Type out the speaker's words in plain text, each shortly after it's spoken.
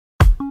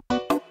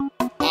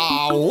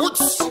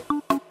Woods.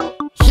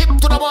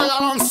 Hiptuta boy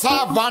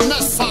alongside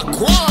Vanessa,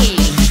 Quai.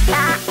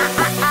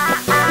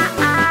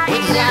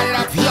 With light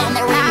up here on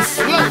the ring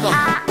flavor.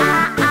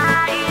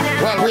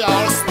 Well, we are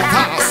all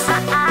stars.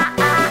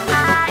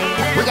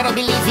 We gotta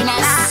believe in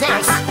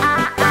ourselves.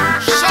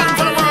 Shine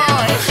for the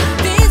world.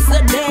 These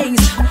are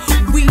days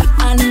we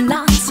are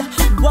not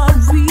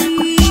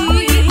worried.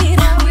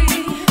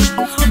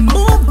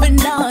 Moving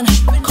on,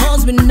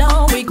 cause we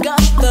know we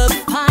got the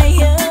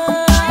fire.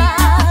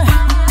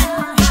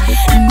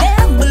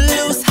 Never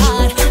lose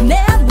heart,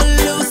 never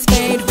lose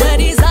faith. Where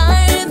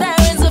desire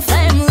there is a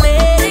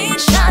family.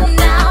 Shine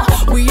now,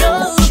 we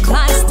all look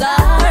like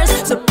stars.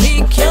 So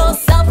pick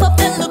yourself up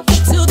and look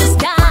into the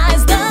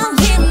skies. The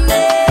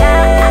limit.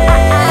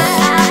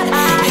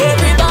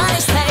 Everybody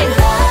say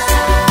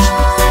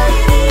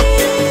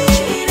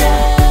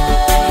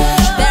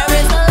there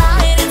is a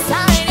light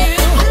inside you.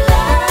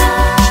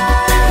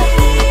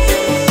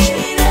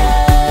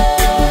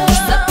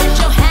 So put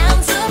your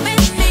hands up in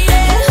the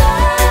air.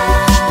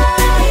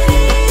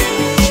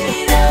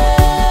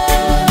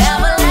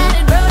 Never let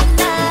it run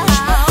down.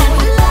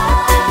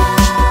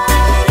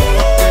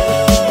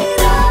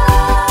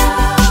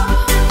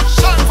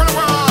 Shine for the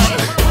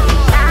world.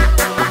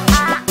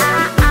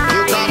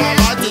 You gotta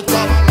light it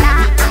up.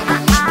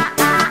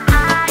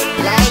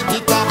 Light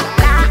it up.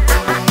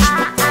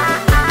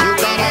 You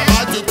gotta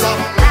light it up.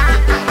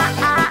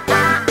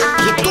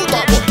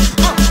 Hiptuta boy.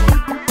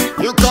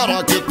 You gotta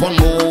keep on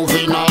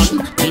moving on.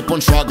 Keep on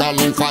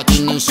struggling,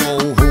 fighting and show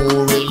who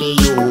really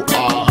you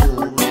are.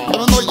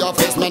 Even though you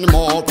face many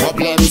more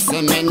problems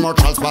and many more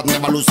trials, but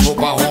never lose hope.